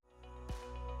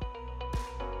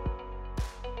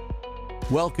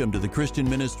Welcome to the Christian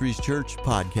Ministries Church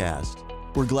podcast.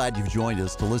 We're glad you've joined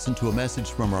us to listen to a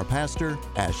message from our pastor,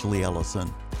 Ashley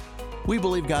Ellison. We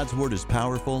believe God's Word is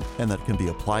powerful and that it can be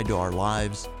applied to our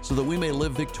lives so that we may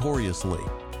live victoriously.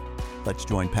 Let's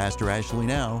join Pastor Ashley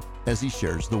now as he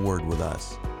shares the Word with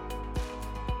us.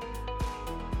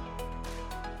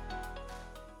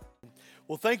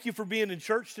 Well, thank you for being in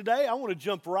church today. I want to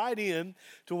jump right in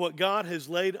to what God has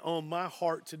laid on my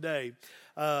heart today.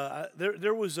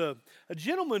 There was a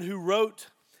gentleman who wrote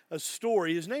a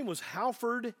story. His name was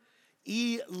Halford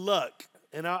E. Luck,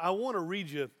 and I want to read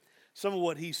you some of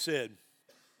what he said.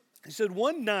 He said,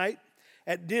 one night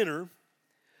at dinner,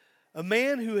 a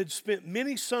man who had spent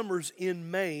many summers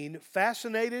in Maine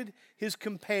fascinated his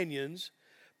companions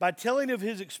by telling of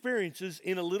his experiences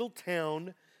in a little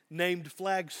town named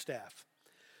Flagstaff.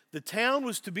 The town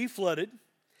was to be flooded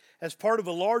as part of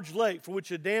a large lake for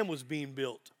which a dam was being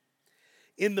built.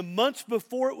 In the months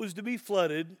before it was to be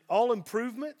flooded, all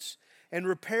improvements and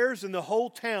repairs in the whole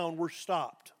town were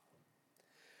stopped.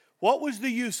 What was the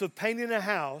use of painting a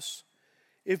house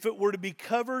if it were to be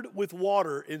covered with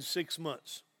water in 6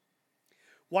 months?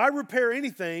 Why repair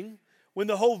anything when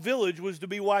the whole village was to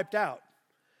be wiped out?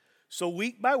 So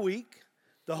week by week,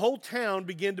 the whole town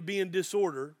began to be in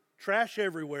disorder, trash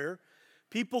everywhere.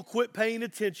 People quit paying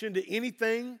attention to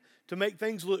anything to make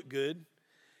things look good.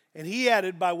 And he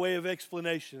added by way of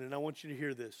explanation, and I want you to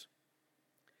hear this.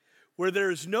 Where there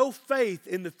is no faith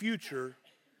in the future,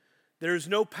 there is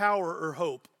no power or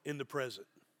hope in the present.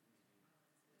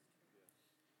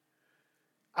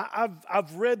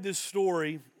 I've read this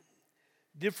story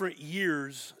different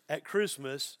years at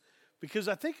Christmas because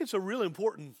I think it's a really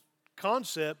important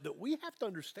concept that we have to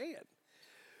understand.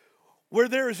 Where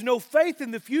there is no faith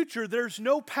in the future, there's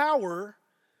no power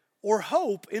or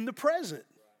hope in the present.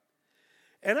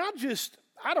 And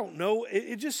I don't know,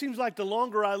 it just seems like the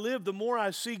longer I live, the more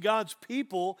I see God's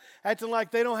people acting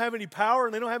like they don't have any power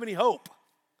and they don't have any hope.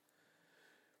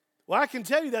 Well, I can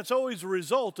tell you that's always a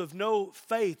result of no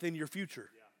faith in your future.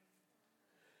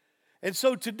 And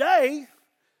so today,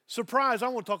 surprise, I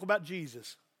want to talk about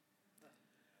Jesus.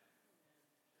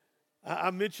 I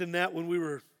mentioned that when we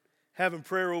were having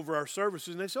prayer over our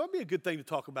services, and they said, it'd be a good thing to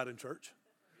talk about in church.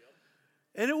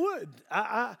 And it would.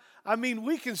 I mean,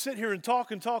 we can sit here and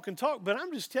talk, but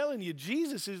I'm just telling you,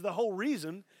 Jesus is the whole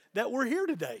reason that we're here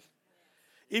today.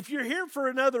 If you're here for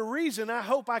another reason, I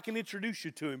hope I can introduce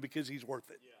you to him because he's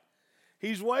worth it.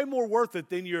 He's way more worth it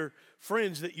than your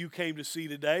friends that you came to see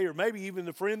today, or maybe even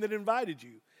the friend that invited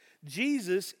you.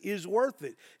 Jesus is worth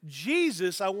it.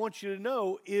 Jesus, I want you to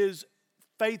know, is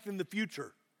faith in the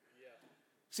future.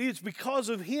 See, it's because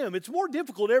of him. It's more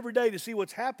difficult every day to see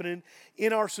what's happening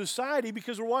in our society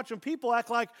because we're watching people act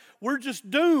like we're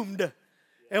just doomed.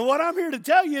 And what I'm here to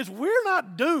tell you is we're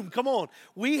not doomed. Come on.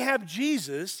 We have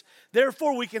Jesus.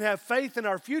 Therefore, we can have faith in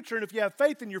our future. And if you have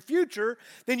faith in your future,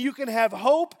 then you can have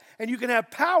hope and you can have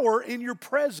power in your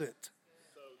present.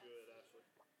 So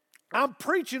good, Ashley. I'm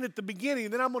preaching at the beginning,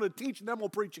 and then I'm going to teach, and then I'm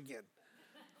going to preach again.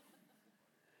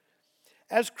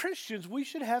 As Christians, we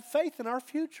should have faith in our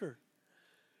future.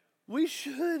 We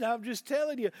should. I'm just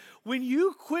telling you. When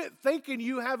you quit thinking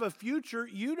you have a future,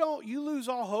 you lose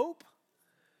all hope.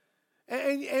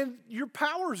 And your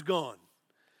power's gone.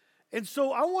 And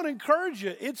so I want to encourage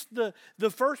you. It's the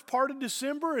first part of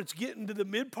December. It's getting to the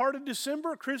mid part of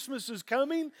December. Christmas is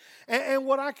coming. And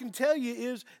what I can tell you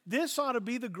is this ought to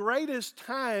be the greatest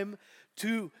time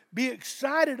to be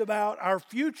excited about our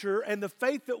future and the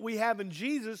faith that we have in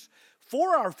Jesus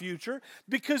for our future,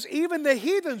 because even the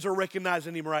heathens are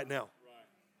recognizing him right now.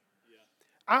 Right.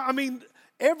 Yeah. I mean,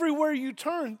 everywhere you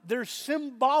turn, there's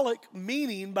symbolic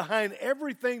meaning behind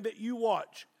everything that you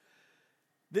watch.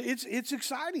 It's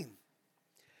exciting.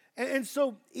 And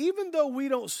so even though we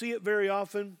don't see it very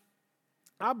often,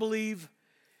 I believe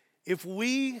if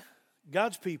we,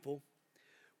 God's people,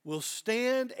 will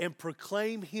stand and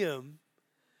proclaim him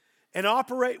and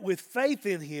operate with faith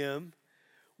in him,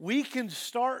 we can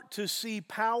start to see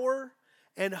power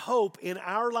and hope in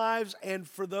our lives and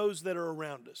for those that are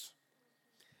around us.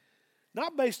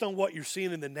 Not based on what you're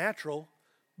seeing in the natural,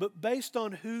 but based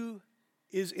on who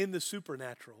is in the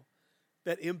supernatural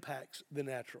that impacts the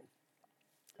natural.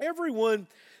 Everyone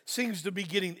seems to be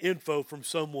getting info from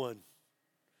someone.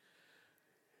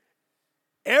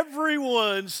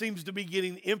 Everyone seems to be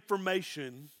getting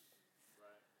information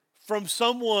from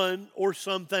someone or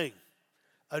something.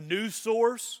 A news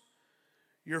source,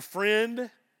 your friend,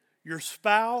 your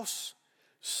spouse,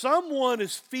 someone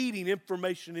is feeding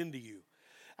information into you.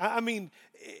 I mean,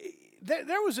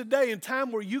 there was a day and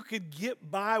time where you could get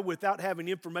by without having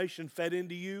information fed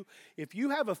into you. If you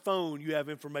have a phone, you have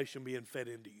information being fed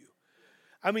into you.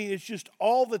 I mean, it's just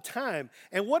all the time.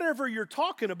 And whatever you're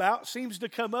talking about seems to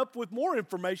come up with more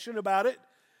information about it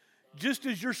just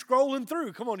as you're scrolling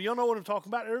through. Come on, y'all know what I'm talking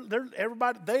about.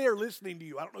 Everybody, they are listening to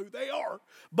you. I don't know who they are,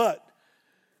 but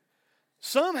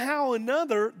somehow or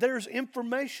another, there's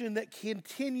information that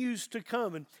continues to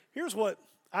come. And here's what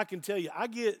I can tell you. I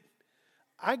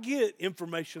get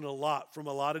information a lot from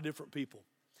a lot of different people.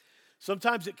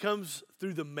 Sometimes it comes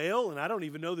through the mail, and I don't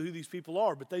even know who these people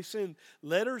are, but they send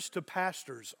letters to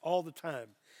pastors all the time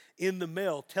in the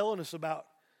mail telling us about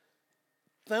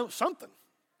something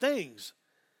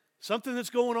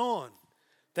that's going on,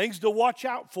 things to watch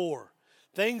out for,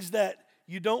 things that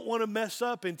you don't want to mess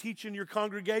up in teaching your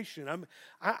congregation.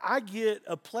 I get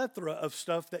a plethora of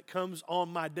stuff that comes on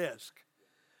my desk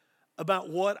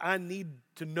about what I need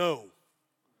to know.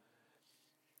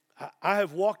 I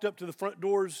have walked up to the front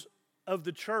doors of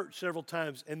the church several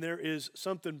times, and there is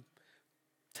something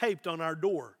taped on our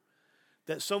door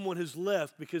that someone has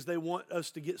left because they want us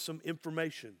to get some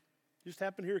information. Just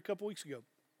happened here a couple weeks ago.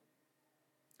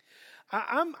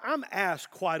 I'm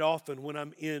asked quite often when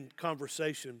I'm in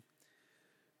conversation,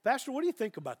 Pastor, what do you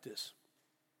think about this?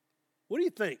 What do you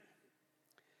think?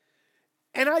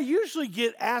 And I usually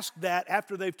get asked that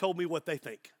after they've told me what they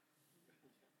think.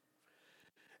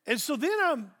 And so then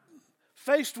I'm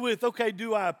faced with, okay,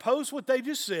 do I oppose what they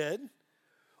just said,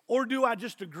 or do I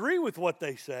just agree with what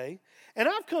they say? And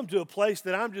I've come to a place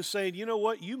that I'm just saying, you know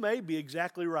what, you may be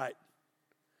exactly right.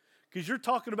 Because you're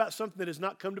talking about something that has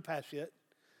not come to pass yet.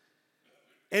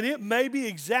 And it may be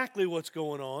exactly what's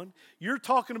going on. You're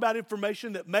talking about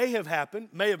information that may have happened,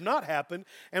 may have not happened.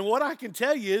 And what I can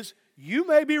tell you is, you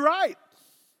may be right.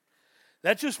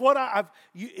 That's just what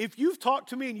if you've talked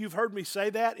to me and you've heard me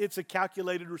say that, it's a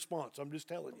calculated response. I'm just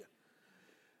telling you.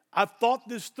 I've thought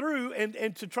this through,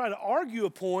 and to try to argue a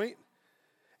point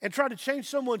and try to change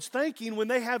someone's thinking when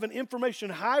they have an information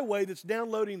highway that's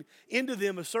downloading into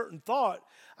them a certain thought,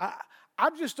 I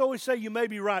just always say you may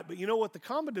be right, but you know what? The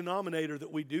common denominator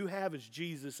that we do have is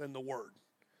Jesus and the Word.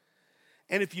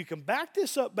 And if you can back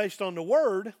this up based on the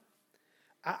Word,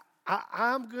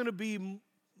 I'm going to be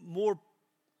more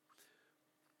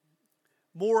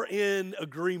in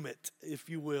agreement, if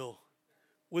you will,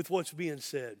 with what's being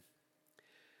said.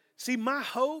 See, my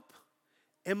hope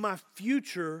and my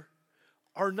future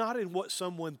are not in what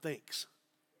someone thinks.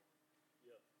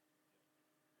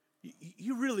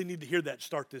 You really need to hear that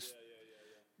start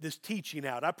this teaching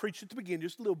out. I preached at the beginning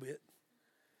just a little bit.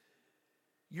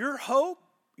 Your hope,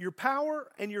 your power,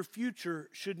 and your future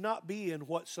should not be in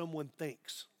what someone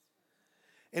thinks.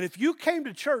 And if you came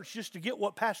to church just to get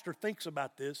what pastor thinks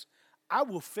about this, I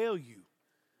will fail you.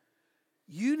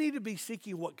 You need to be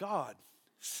seeking what God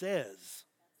says.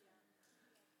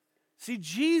 See,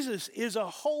 Jesus is a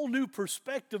whole new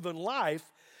perspective in life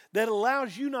that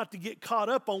allows you not to get caught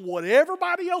up on what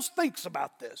everybody else thinks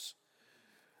about this.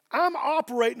 I'm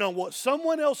operating on what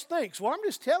someone else thinks. Well, I'm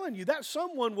just telling you that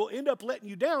someone will end up letting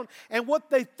you down, and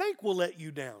what they think will let you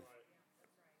down.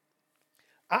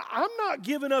 I'm not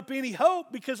giving up any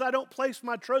hope because I don't place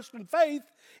my trust and faith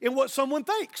in what someone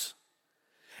thinks.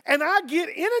 And I get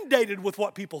inundated with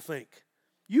what people think.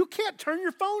 You can't turn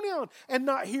your phone on and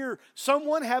not hear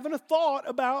someone having a thought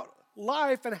about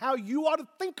life and how you ought to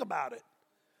think about it.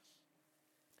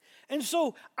 And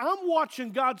so I'm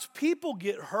watching God's people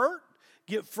get hurt,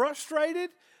 get frustrated,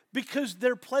 because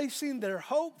they're placing their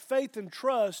hope, faith, and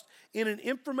trust in an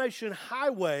information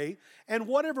highway, and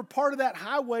whatever part of that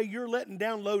highway you're letting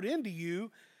download into you,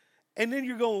 and then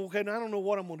you're going, okay, now I don't know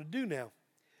what I'm going to do now.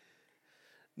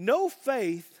 No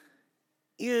faith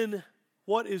in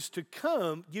what is to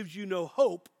come gives you no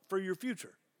hope for your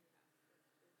future.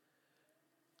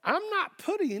 I'm not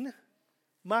putting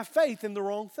my faith in the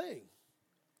wrong thing.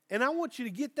 And I want you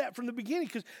to get that from the beginning,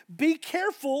 because be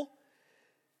careful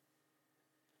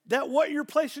that what you're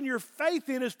placing your faith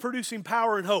in is producing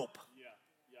power and hope. Yeah,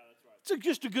 that's right. It's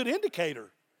just a good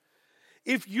indicator.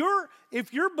 If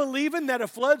you're believing that a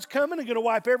flood's coming and going to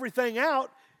wipe everything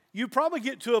out, you probably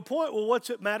get to a point, well, what's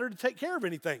it matter to take care of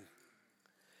anything?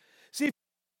 See, if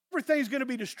everything's going to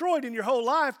be destroyed in your whole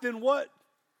life, then what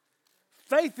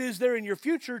faith is there in your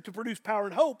future to produce power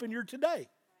and hope in your today?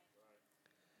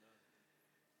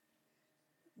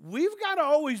 We've got to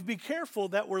always be careful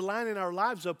that we're lining our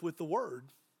lives up with the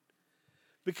Word.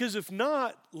 Because if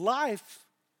not, life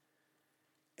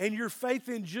and your faith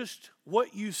in just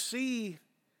what you see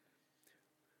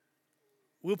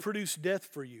will produce death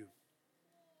for you.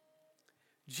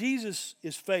 Jesus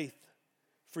is faith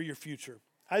for your future.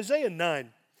 Isaiah 9,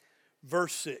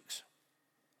 verse 6.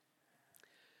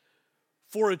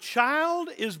 For a child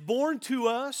is born to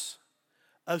us,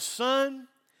 a son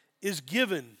is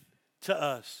given to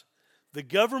us. The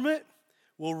government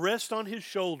will rest on his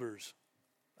shoulders.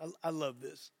 I love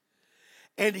this.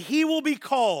 And he will be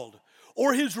called,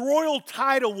 or his royal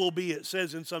title will be, it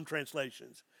says in some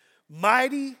translations,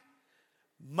 Mighty,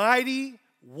 Mighty,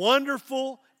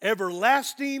 Wonderful,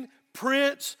 Everlasting,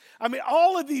 Prince. I mean,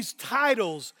 all of these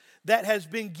titles that has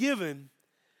been given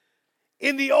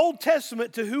in the Old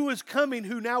Testament to who is coming,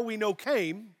 who now we know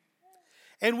came,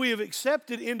 and we have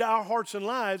accepted into our hearts and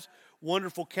lives,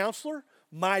 Wonderful Counselor,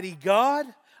 Mighty God.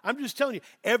 I'm just telling you,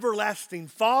 Everlasting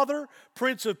Father,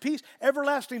 Prince of Peace.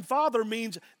 Everlasting Father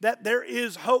means that there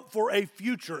is hope for a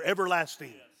future,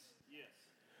 everlasting. Yes.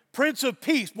 Prince of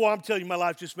Peace. Boy, I'm telling you, my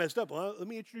life just messed up. Well, let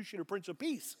me introduce you to Prince of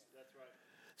Peace. That's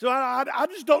right. So I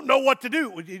just don't know what to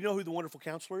do. Do you know who the Wonderful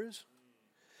Counselor is?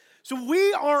 So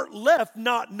we aren't left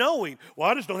not knowing. Well,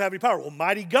 I just don't have any power. Well,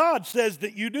 Mighty God says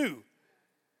that you do.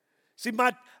 See,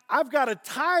 I've got a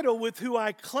title with who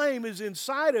I claim is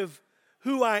inside of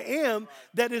who I am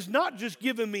that is not just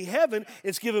giving me heaven.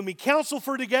 It's giving me counsel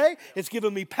for today. It's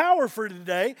giving me power for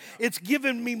today. It's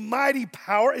giving me mighty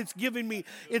power. It's giving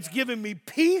me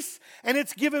peace, and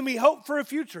it's giving me hope for a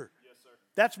future.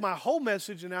 That's my whole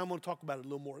message, and now I'm going to talk about it a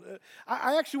little more.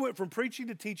 I actually went from preaching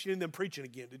to teaching and then preaching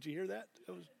again. Did you hear that?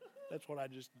 That's what I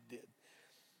just did.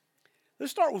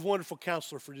 Let's start with Wonderful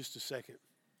Counselor for just a second.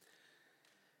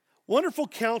 Wonderful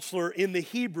Counselor in the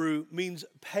Hebrew means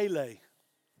Pele.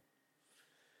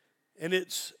 And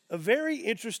it's a very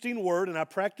interesting word, and I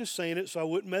practiced saying it so I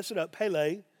wouldn't mess it up,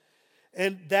 Pele.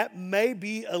 And that may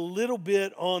be a little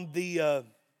bit on the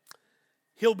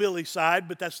hillbilly side,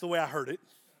 but that's the way I heard it.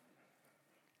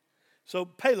 So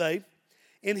Pele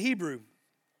in Hebrew.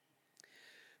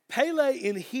 Pele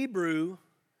in Hebrew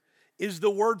is the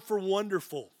word for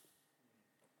wonderful.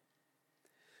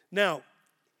 Now,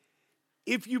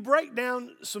 if you break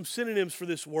down some synonyms for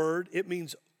this word, it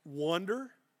means wonder,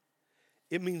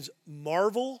 it means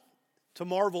marvel, to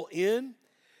marvel in,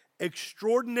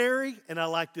 extraordinary, and I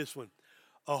like this one,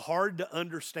 a hard to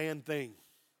understand thing.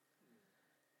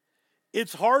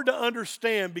 It's hard to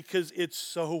understand because it's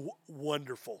so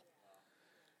wonderful.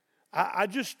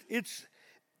 It's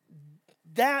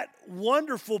that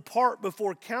wonderful part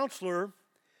before Counselor,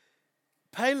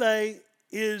 Pele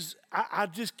is, I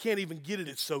just can't even get it.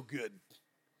 It's so good.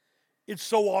 It's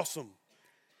so awesome.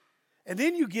 And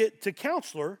then you get to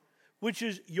Counselor, which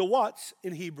is Yawatz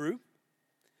in Hebrew.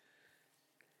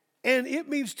 And it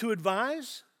means to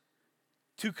advise,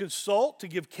 to consult, to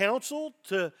give counsel,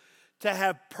 to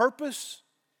have purpose,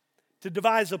 to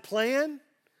devise a plan,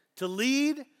 to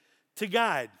lead, to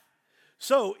guide.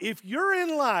 So if you're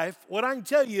in life, what I can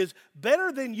tell you is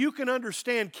better than you can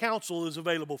understand, counsel is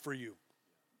available for you.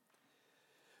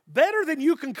 Better than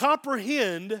you can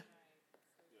comprehend,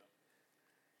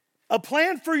 a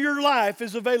plan for your life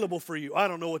is available for you. I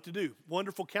don't know what to do.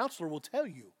 Wonderful Counselor will tell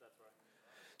you.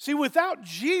 See, without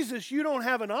Jesus, you don't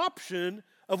have an option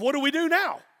of what do we do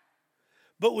now?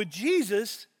 But with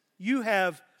Jesus, you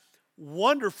have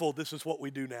wonderful, this is what we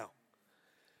do now.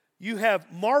 You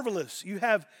have marvelous, you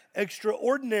have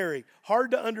extraordinary,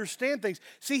 hard to understand things.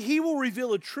 See, He will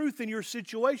reveal a truth in your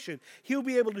situation. He'll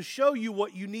be able to show you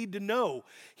what you need to know.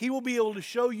 He will be able to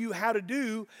show you how to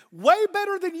do way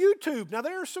better than YouTube. Now,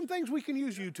 there are some things we can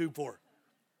use YouTube for.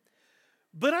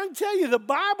 But I can tell you, the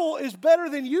Bible is better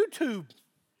than YouTube.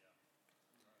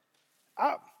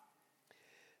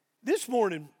 This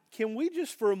morning, can we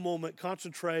just for a moment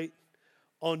concentrate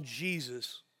on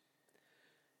Jesus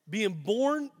being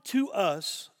born to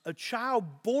us, a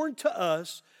child born to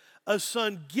us, a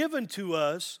son given to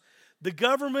us. The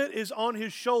government is on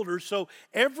His shoulders, so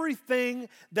everything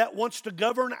that wants to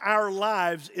govern our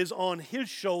lives is on His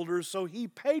shoulders, so He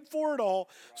paid for it all,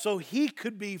 so He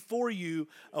could be for you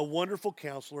a wonderful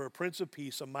counselor, a Prince of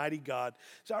Peace, a mighty God.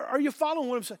 So are you following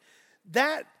what I'm saying?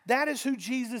 That is who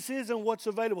Jesus is and what's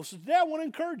available. So today I want to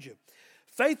encourage you.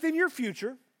 Faith in your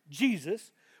future,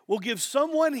 Jesus, will give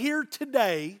someone here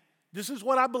today, this is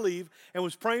what I believe and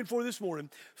was praying for this morning,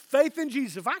 faith in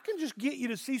Jesus. If I can just get you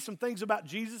to see some things about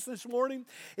Jesus this morning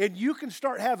and you can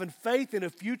start having faith in a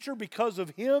future because of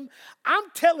Him, I'm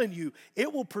telling you,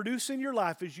 it will produce in your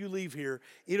life as you leave here,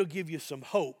 it'll give you some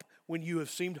hope when you have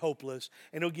seemed hopeless,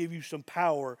 and it'll give you some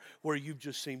power where you've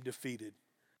just seemed defeated.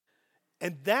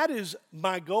 And that is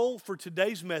my goal for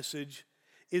today's message,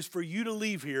 is for you to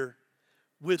leave here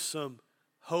with some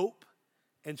hope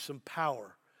and some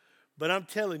power. But I'm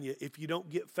telling you, if you don't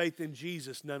get faith in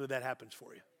Jesus, none of that happens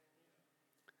for you.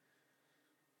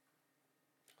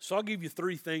 So I'll give you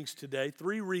 3 things today,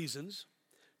 3 reasons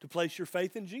to place your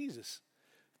faith in Jesus.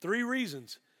 3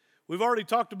 reasons. We've already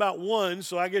talked about one,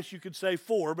 so I guess you could say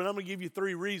four, but I'm going to give you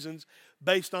three reasons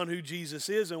based on who Jesus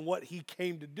is and what he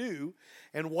came to do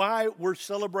and why we're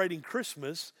celebrating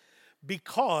Christmas,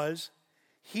 because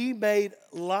he made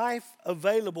life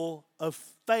available of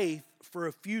faith for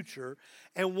a future.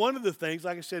 And one of the things,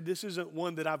 like I said, this isn't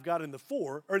one that I've got in the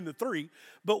four or in the three,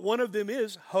 but one of them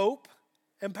is hope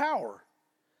and power.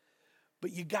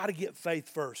 But you got to get faith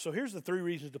first. So here's the three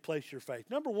reasons to place your faith.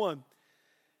 Number one,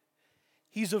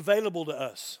 he's available to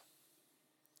us.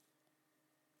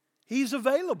 He's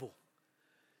available.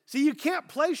 See, you can't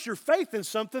place your faith in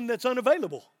something that's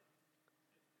unavailable.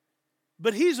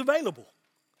 But he's available.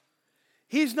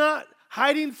 He's not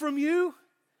hiding from you.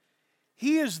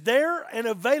 He is there and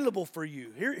available for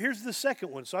you. Here's the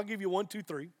second one. So I'll give you 1, 2,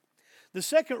 3. The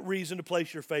second reason to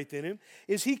place your faith in him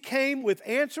is he came with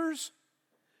answers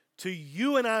to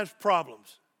you and I's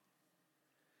problems.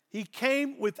 He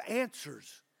came with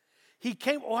answers. He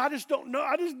came, I just don't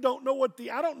know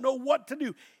what to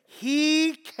do.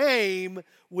 He came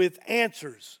with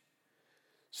answers.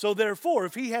 So therefore,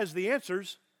 if he has the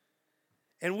answers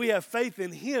and we have faith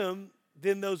in him,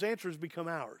 then those answers become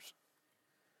ours.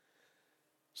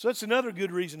 So that's another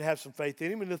good reason to have some faith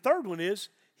in him. And the third one is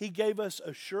he gave us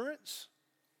assurance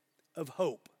of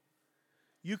hope.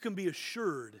 You can be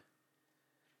assured.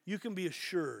 You can be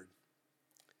assured.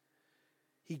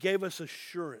 He gave us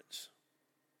assurance.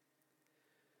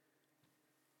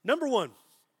 Number one,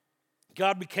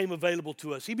 God became available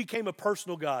to us. He became a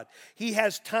personal God. He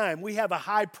has time. We have a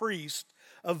high priest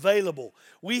available.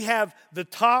 We have the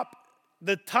top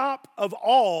of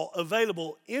all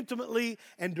available intimately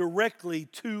and directly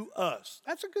to us.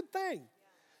 That's a good thing.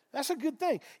 That's a good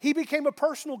thing. He became a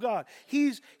personal God.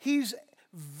 He's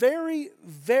very,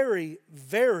 very,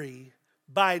 very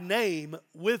by name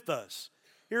with us.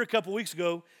 Here a couple weeks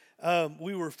ago,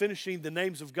 we were finishing the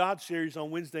Names of God series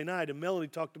on Wednesday night, and Melanie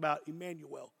talked about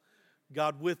Emmanuel,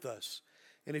 God with us.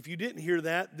 And if you didn't hear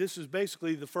that, this is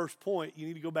basically the first point. You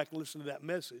need to go back and listen to that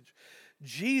message.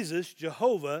 Jesus,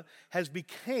 Jehovah, has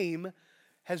become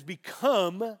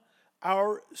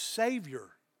our Savior.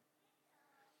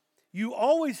 You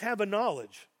always have a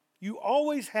knowledge. You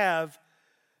always have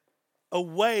a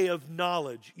way of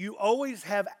knowledge. You always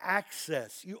have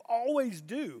access. You always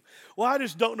do. Well, I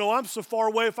just don't know. I'm so far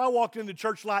away. If I walked into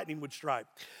church, lightning would strike.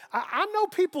 I know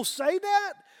people say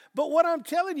that, but what I'm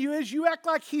telling you is you act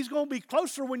like he's going to be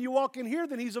closer when you walk in here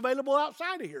than he's available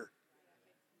outside of here.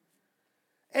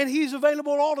 And he's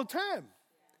available all the time.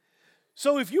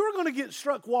 So if you were going to get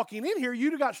struck walking in here,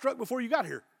 you'd have got struck before you got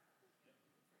here.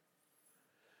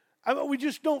 We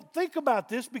just don't think about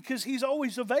this because he's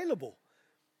always available.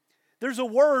 There's a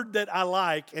word that I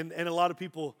like, and a lot of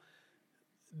people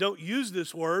don't use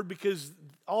this word because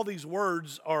all these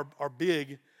words are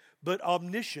big, but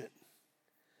omniscient.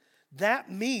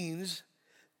 That means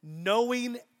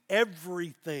knowing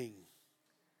everything.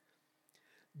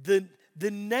 The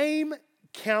name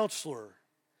Counselor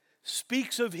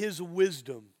speaks of his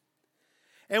wisdom.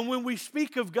 And when we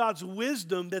speak of God's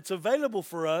wisdom that's available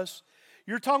for us,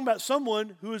 you're talking about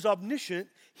someone who is omniscient.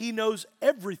 He knows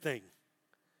everything.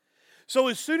 So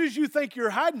as soon as you think you're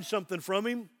hiding something from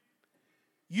him,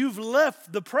 you've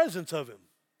left the presence of him.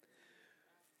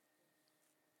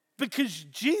 Because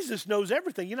Jesus knows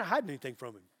everything. You're not hiding anything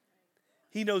from him.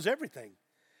 He knows everything.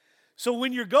 So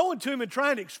when you're going to him and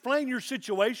trying to explain your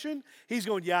situation, he's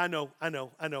going, yeah, I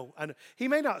know. He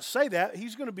may not say that.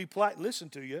 He's going to be polite and listen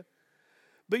to you.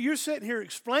 But you're sitting here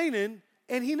explaining,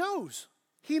 and he knows.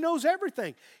 He knows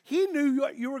everything. He knew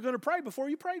you were going to pray before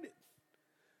you prayed it.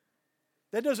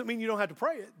 That doesn't mean you don't have to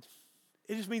pray it.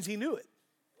 It just means he knew it.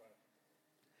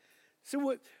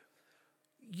 So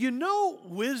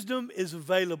wisdom is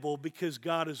available because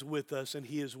God is with us and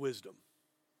he is wisdom.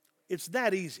 It's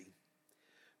that easy.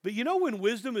 But you know when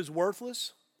wisdom is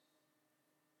worthless?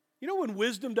 You know when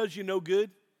wisdom does you no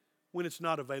good? When it's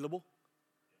not available.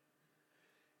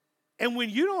 And when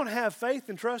you don't have faith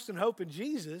and trust and hope in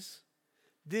Jesus,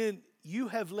 then you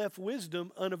have left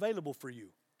wisdom unavailable for you.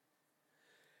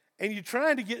 And you're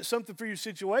trying to get something for your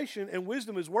situation, and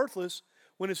wisdom is worthless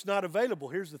when it's not available.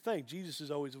 Here's the thing. Jesus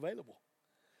is always available.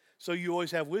 So you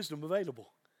always have wisdom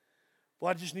available.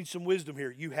 Well, I just need some wisdom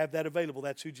here. You have that available.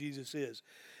 That's who Jesus is.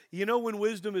 You know when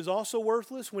wisdom is also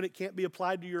worthless? When it can't be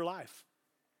applied to your life.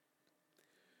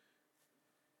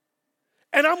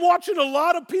 And I'm watching a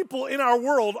lot of people in our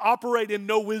world operate in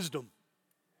no wisdom.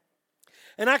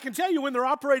 And I can tell you when they're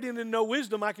operating in no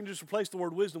wisdom, I can just replace the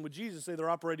word wisdom with Jesus, say they're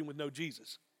operating with no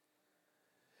Jesus.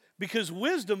 Because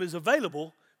wisdom is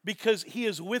available because he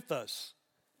is with us.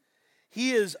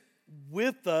 He is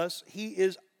with us. He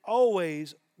is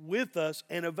always with us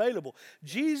and available.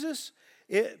 Jesus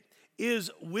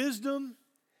is wisdom,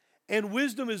 and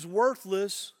wisdom is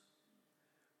worthless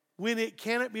when it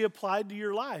cannot be applied to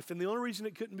your life. And the only reason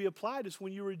it couldn't be applied is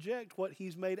when you reject what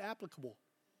he's made applicable.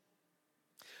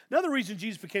 Another reason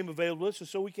Jesus became available is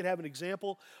so we can have an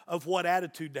example of what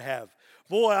attitude to have.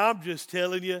 Boy, I'm just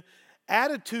telling you,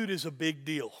 attitude is a big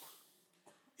deal.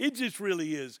 It just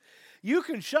really is. You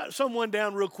can shut someone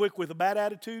down real quick with a bad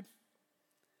attitude,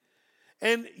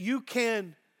 and you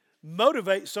can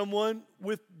motivate someone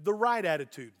with the right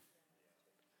attitude.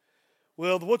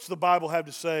 Well, what's the Bible have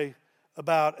to say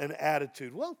about an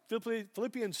attitude? Well,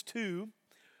 Philippians 2,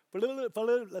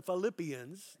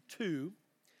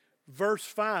 verse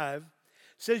 5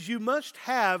 says you must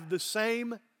have the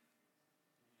same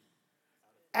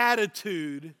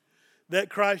attitude that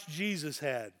Christ Jesus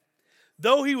had.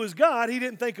 Though he was God, he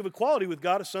didn't think of equality with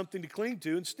God as something to cling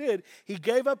to. Instead, he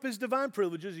gave up his divine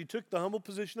privileges. He took the humble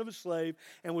position of a slave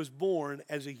and was born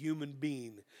as a human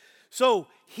being. So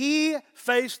he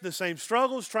faced the same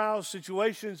struggles, trials,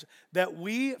 situations that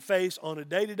we face on a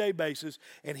day-to-day basis,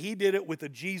 and he did it with a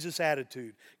Jesus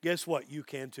attitude. Guess what? You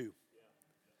can too.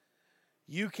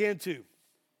 You can too.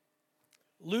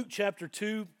 Luke chapter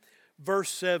 2, verse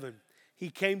 7. He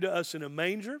came to us in a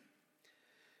manger.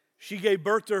 She gave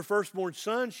birth to her firstborn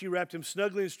son. She wrapped him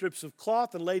snugly in strips of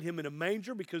cloth and laid him in a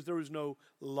manger because there was no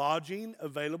lodging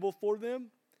available for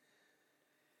them.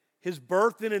 His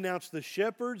birth then announced the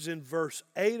shepherds in verse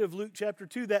 8 of Luke chapter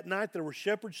 2. That night there were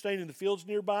shepherds staying in the fields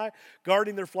nearby,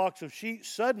 guarding their flocks of sheep.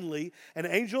 Suddenly an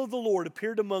angel of the Lord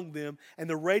appeared among them, and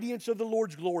the radiance of the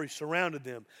Lord's glory surrounded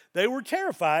them. They were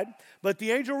terrified, but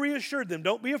the angel reassured them.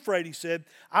 Don't be afraid, he said.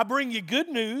 I bring you good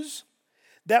news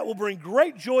that will bring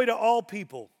great joy to all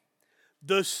people.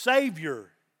 The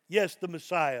Savior, yes, the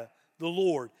Messiah, the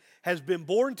Lord, has been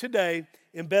born today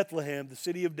in Bethlehem, the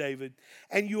city of David,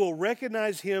 and you will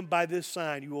recognize him by this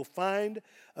sign. You will find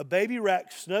a baby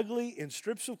wrapped snugly in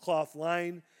strips of cloth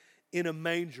lying in a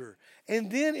manger.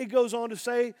 And then it goes on to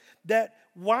say that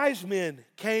wise men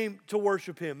came to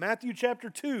worship him. Matthew chapter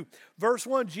 2, verse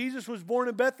 1, Jesus was born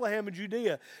in Bethlehem in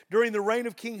Judea during the reign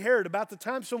of King Herod. About the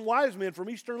time some wise men from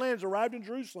eastern lands arrived in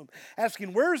Jerusalem,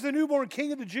 asking, where is the newborn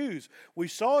king of the Jews? We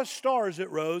saw a star as it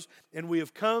rose, and we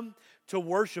have come to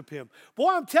worship him. Boy,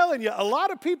 I'm telling you, a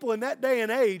lot of people in that day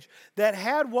and age that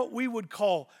had what we would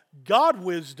call God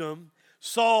wisdom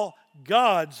saw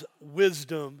God's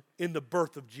wisdom in the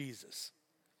birth of Jesus.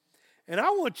 And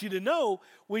I want you to know,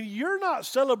 when you're not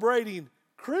celebrating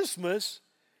Christmas,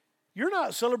 you're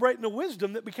not celebrating the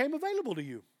wisdom that became available to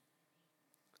you.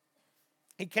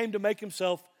 He came to make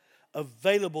himself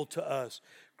available to us.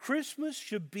 Christmas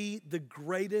should be the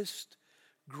greatest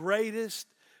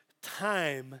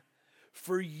time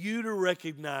for you to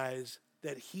recognize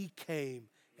that he came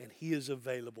and he is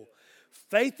available.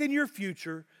 Faith in your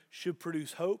future should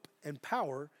produce hope and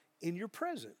power in your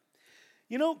present.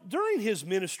 You know, during his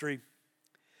ministry,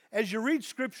 as you read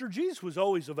Scripture, Jesus was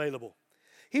always available.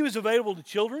 He was available to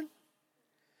children.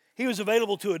 He was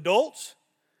available to adults.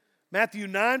 Matthew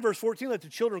 9, verse 14, let the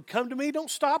children come to me. Don't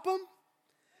stop them.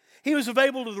 He was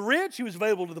available to the rich. He was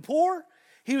available to the poor.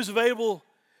 He was available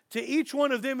to each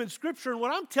one of them in Scripture. And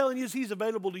what I'm telling you is he's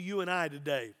available to you and I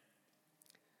today.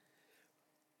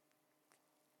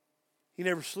 He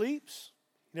never sleeps.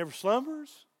 He never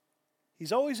slumbers.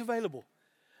 He's always available.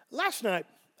 Last night,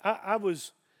 I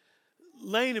was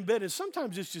laying in bed, and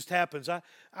sometimes this just happens. I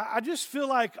just feel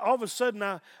like all of a sudden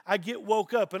I get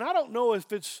woke up, and I don't know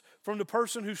if it's from the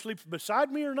person who sleeps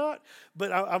beside me or not,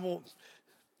 but I won't.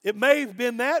 It may have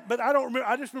been that, but I don't remember.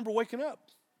 I just remember waking up.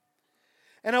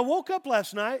 And I woke up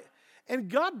last night, and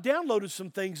God downloaded some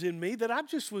things in me that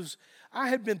I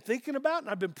had been thinking about,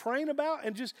 and I've been praying about,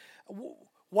 and just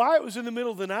why it was in the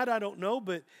middle of the night, I don't know,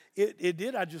 but it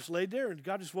did. I just laid there, and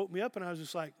God just woke me up, and I was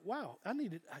just like, wow,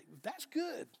 that's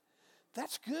good.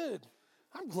 That's good.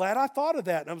 I'm glad I thought of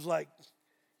that. And I was like,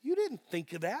 you didn't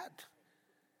think of that.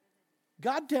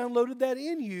 God downloaded that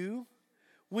in you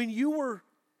when you were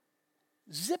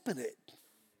zipping it.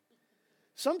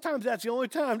 Sometimes that's the only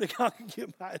time that God can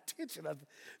get my attention.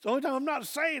 It's the only time I'm not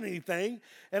saying anything.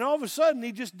 And all of a sudden,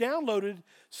 he just downloaded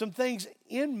some things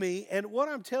in me. And what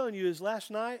I'm telling you is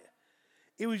last night,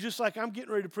 it was just like I'm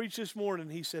getting ready to preach this morning.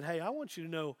 He said, hey, I want you to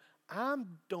know I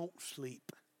don't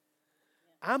sleep.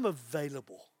 I'm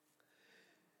available.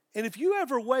 And if you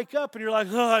ever wake up and you're like,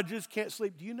 oh, I just can't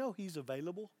sleep, do you know he's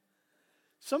available?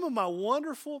 Some of my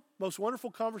most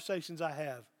wonderful conversations I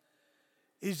have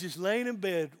is just laying in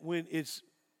bed when it's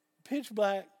pitch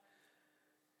black,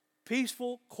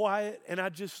 peaceful, quiet, and I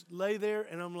just lay there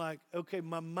and I'm like, okay,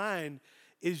 my mind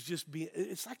is just being,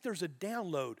 it's like there's a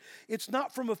download. It's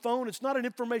not from a phone. It's not an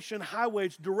information highway.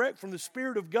 It's direct from the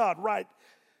Spirit of God, right?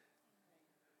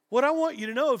 What I want you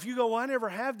to know, if you go, well, I never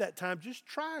have that time, just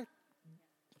try.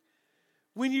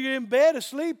 When you're in bed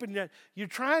asleep and you're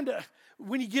trying to,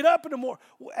 when you get up in the morning,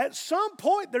 at some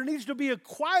point there needs to be a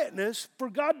quietness for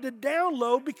God to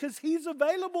download because He's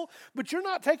available, but you're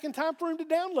not taking time for Him to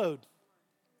download.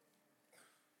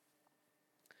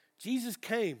 Jesus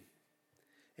came,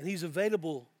 and He's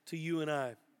available to you and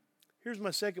I. Here's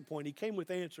my second point. He came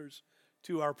with answers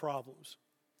to our problems.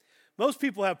 Most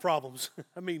people have problems.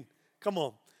 I mean, come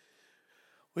on.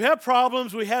 We have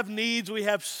problems, we have needs, we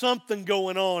have something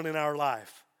going on in our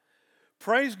life.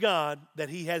 Praise God that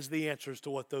He has the answers to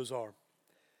what those are.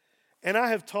 And I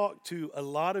have talked to a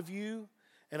lot of you,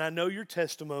 and I know your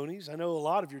testimonies. I know a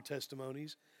lot of your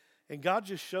testimonies. And God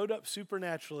just showed up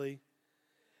supernaturally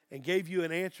and gave you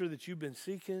an answer that you've been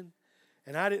seeking.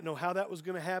 And I didn't know how that was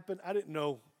going to happen. I didn't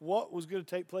know what was going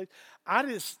to take place. I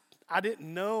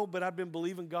didn't know, but I've been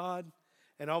believing God.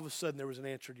 And all of a sudden there was an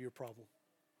answer to your problem.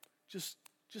 Just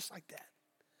like that.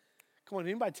 Come on,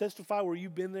 anybody testify where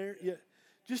you've been there? Yeah.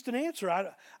 Just an answer.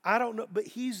 I don't know, but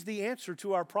He's the answer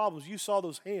to our problems. You saw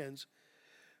those hands.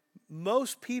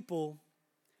 Most people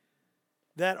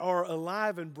that are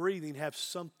alive and breathing have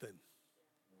something.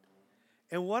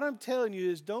 And what I'm telling you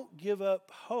is don't give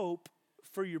up hope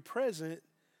for your present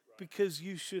because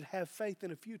you should have faith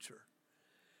in a future.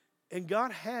 And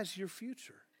God has your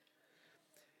future.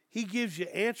 He gives you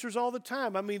answers all the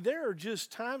time. I mean, there are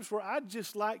just times where I'd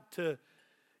just like to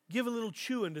give a little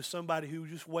chewing to somebody who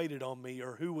just waited on me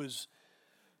or who was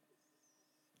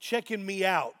checking me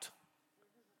out.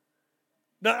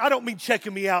 No, I don't mean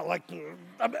checking me out like,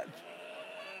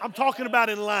 I'm talking about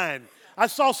in line. I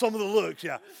saw some of the looks,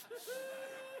 yeah.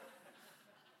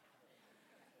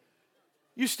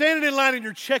 You're standing in line and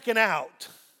you're checking out.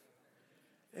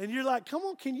 And you're like, come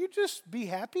on, can you just be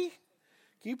happy?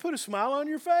 Can you put a smile on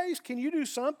your face? Can you do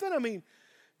something? I mean,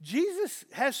 Jesus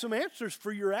has some answers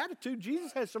for your attitude.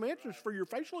 Jesus has some answers for your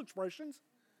facial expressions.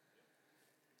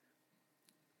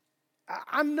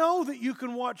 I know that you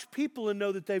can watch people and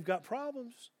know that they've got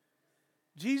problems.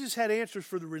 Jesus had answers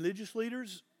for the religious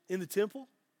leaders in the temple.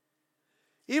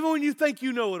 Even when you think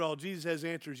you know it all, Jesus has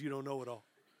answers you don't know it all.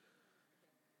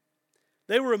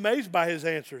 They were amazed by His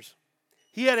answers.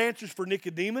 He had answers for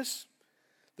Nicodemus,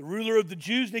 the ruler of the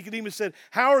Jews. Nicodemus said,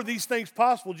 how are these things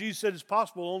possible? Jesus said, it's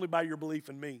possible only by your belief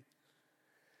in me.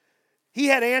 He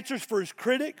had answers for His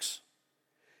critics.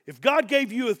 If God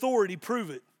gave you authority, prove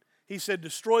it. He said,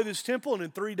 destroy this temple and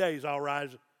in 3 days I'll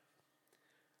raise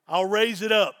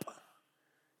it up.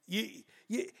 He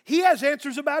has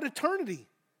answers about eternity.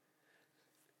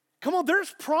 Come on,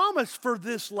 there's promise for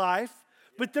this life,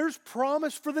 but there's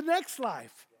promise for the next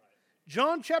life.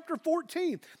 John chapter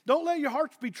 14, don't let your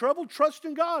hearts be troubled. Trust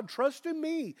in God. Trust in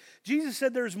me. Jesus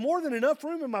said there's more than enough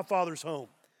room in my Father's home.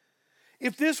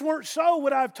 If this weren't so,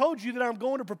 would I have told you that I'm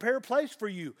going to prepare a place for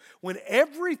you when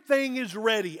everything is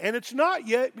ready? And it's not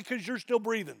yet because you're still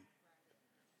breathing.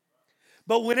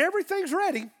 But when everything's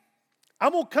ready,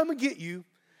 I'm going to come and get you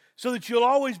so that you'll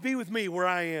always be with me where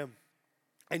I am.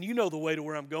 And you know the way to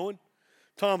where I'm going.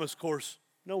 Thomas, of course,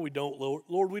 no, we don't, Lord.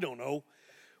 Lord, we don't know.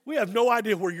 We have no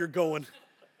idea where you're going.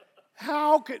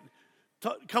 How could,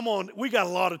 come on, we got a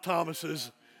lot of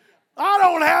Thomases. I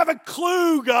don't have a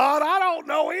clue, God. I don't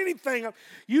know anything.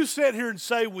 You sit here and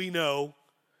say we know,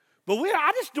 but we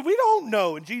don't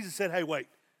know. And Jesus said, hey, wait.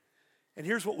 And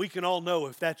here's what we can all know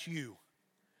if that's you.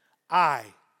 I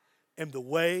am the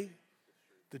way,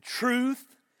 the truth,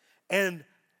 and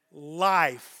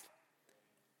life.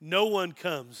 No one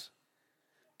comes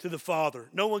to the Father.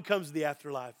 No one comes to the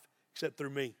afterlife except through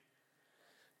me.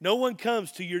 No one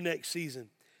comes to your next season.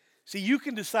 See, you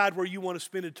can decide where you want to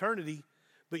spend eternity,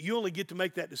 but you only get to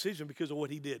make that decision because of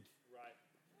what He did. Right.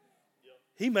 Yep.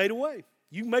 He made a way.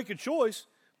 You can make a choice,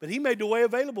 but He made the way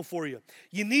available for you.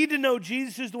 You need to know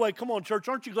Jesus is the way. Come on, church,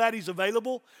 aren't you glad He's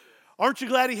available? Aren't you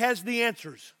glad He has the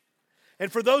answers?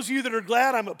 And for those of you that are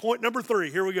glad, I'm at point number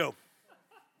 3. Here we go.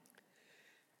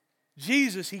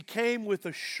 Jesus, He came with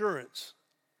assurance.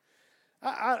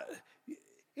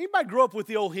 Anybody grow up with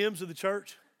the old hymns of the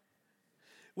church?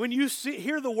 When you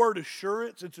hear the word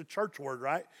assurance, it's a church word,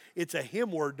 right? It's a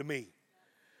hymn word to me.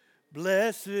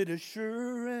 Blessed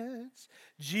assurance,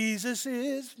 Jesus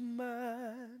is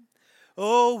mine.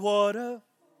 Oh, what a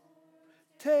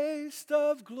taste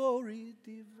of glory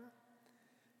divine.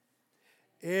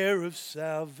 Heir of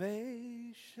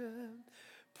salvation,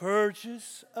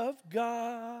 purchase of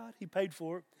God. He paid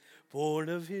for it. Born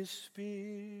of His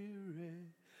Spirit,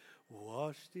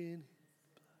 washed in His blood.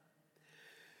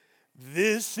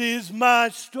 This is my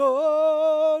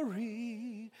story,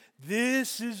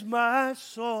 this is my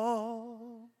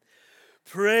song,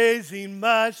 praising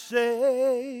my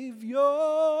Savior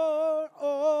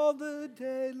all the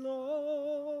day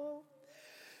long.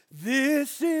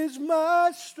 This is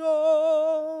my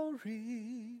story,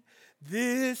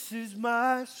 this is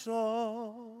my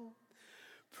song,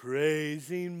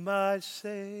 praising my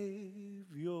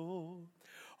Savior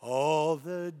all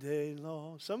the day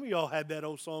long. Some of y'all had that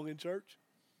old song in church.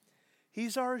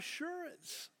 He's our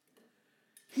assurance.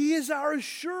 He is our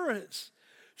assurance.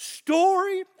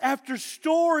 Story after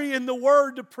story in the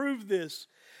Word to prove this.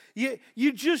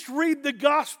 You just read the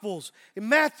Gospels in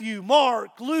Matthew,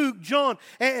 Mark, Luke, John,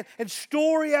 and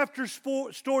story after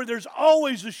story, there's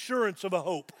always assurance of a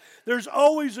hope. There's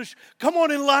always, come on,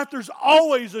 in life, there's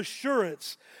always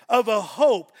assurance of a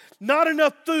hope. Not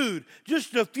enough food,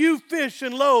 just a few fish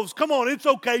and loaves. Come on, it's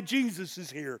okay, Jesus is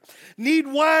here. Need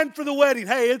wine for the wedding.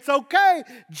 Hey, it's okay,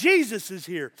 Jesus is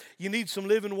here. You need some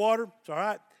living water? It's all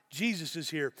right. Jesus is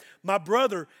here. My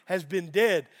brother has been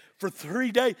dead for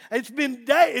 3 days. It's been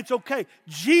days. It's okay.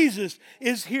 Jesus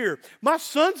is here. My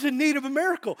son's in need of a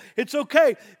miracle. It's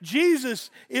okay.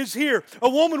 Jesus is here. A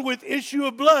woman with issue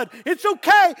of blood. It's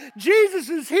okay. Jesus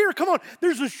is here. Come on.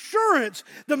 There's assurance.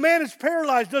 The man is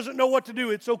paralyzed, doesn't know what to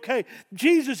do. It's okay.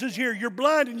 Jesus is here. You're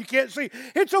blind and you can't see.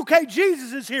 It's okay.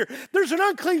 Jesus is here. There's an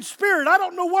unclean spirit. I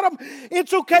don't know what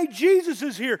It's okay. Jesus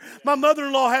is here. My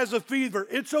mother-in-law has a fever.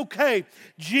 It's okay.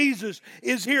 Jesus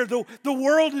is here. The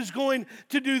world is going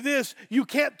to do this. You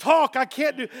can't talk. I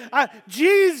can't do.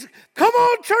 Jesus, come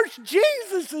on, church.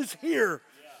 Jesus is here.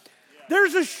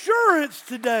 There's assurance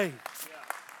today.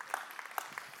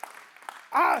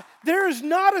 There is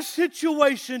not a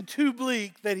situation too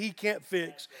bleak that He can't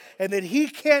fix and that He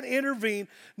can't intervene.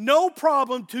 No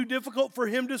problem too difficult for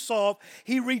Him to solve.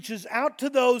 He reaches out to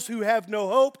those who have no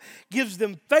hope, gives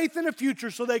them faith in the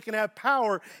future so they can have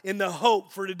power in the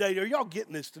hope for today. Are y'all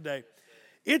getting this today?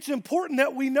 It's important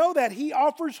that we know that He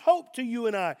offers hope to you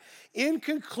and I. In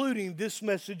concluding this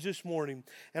message this morning,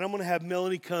 and I'm going to have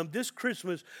Melanie come, this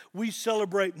Christmas we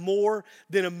celebrate more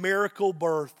than a miracle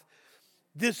birth.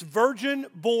 This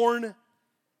virgin-born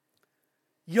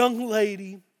young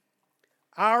lady,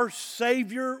 our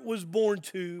Savior was born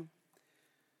to.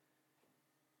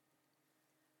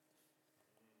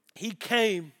 He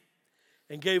came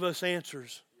and gave us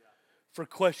answers for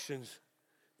questions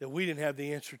that we didn't have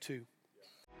the answer to.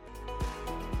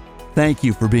 Thank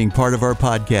you for being part of our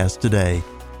podcast today.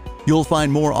 You'll find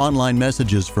more online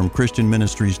messages from Christian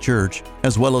Ministries Church,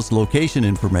 as well as location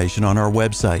information on our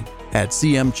website at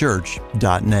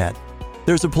cmchurch.net.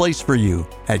 There's a place for you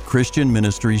at Christian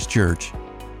Ministries Church,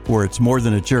 where it's more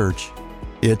than a church,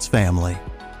 it's family.